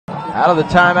Out of the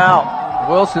timeout,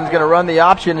 Wilson's going to run the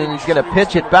option, and he's going to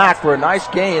pitch it back for a nice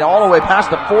gain all the way past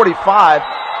the 45.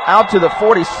 Out to the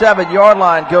 47-yard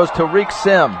line goes Tariq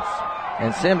Sims.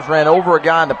 And Sims ran over a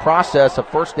guy in the process, a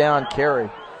first down carry.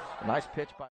 A nice pitch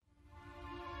by...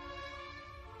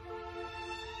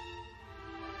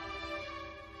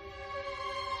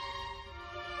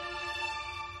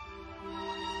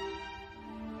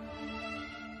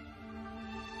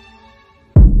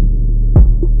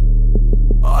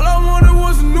 All I wanted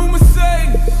was a new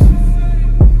Mercedes.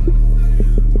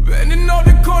 Bending off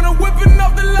the corner, whipping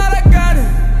off the lot, I got it.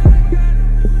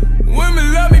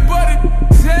 Women love me, but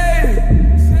it's hate it.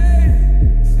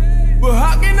 But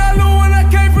how can I lose when I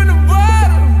came from the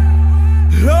bottom?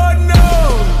 Lord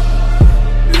knows,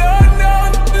 Lord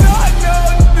knows, Lord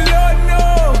knows, Lord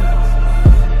knows,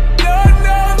 Lord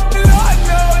knows, Lord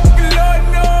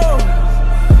knows,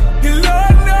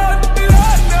 Lord knows,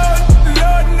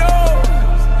 Lord knows,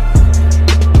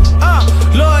 Lord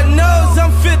knows, Lord knows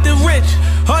I'm 50 rich.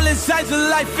 All in sights of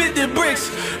life 50 bricks.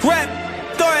 Rap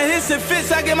throwing hits and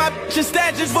fits. I get my bitch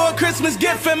statues for a Christmas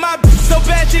gift, and my bitch so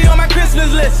bad she on my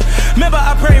Christmas list. Remember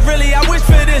I prayed really, I wish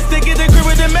for this. To get the grip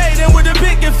with the maid and with the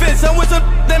picket fits. I'm with some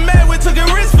that mad, we took a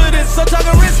risk for this. So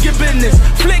talking risky business,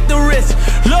 flick the wrist.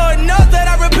 Lord knows that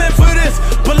I repent for this,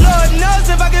 but Lord knows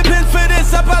if I get pinned for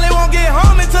this, I probably won't get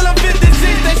home until I'm 56.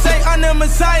 They say I'm the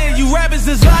Messiah, you rappers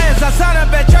is liars. I sign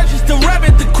up at churches to rap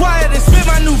at the choir. They spit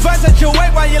my new verse at your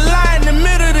weight while you're lying. In the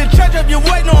middle of the church up your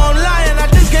weight, no I'm lying. I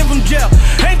just came from jail,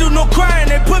 ain't do no crying,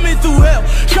 they put me through hell.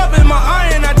 Sharpen my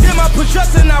iron, I did my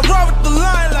push-ups and I roll with the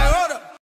line like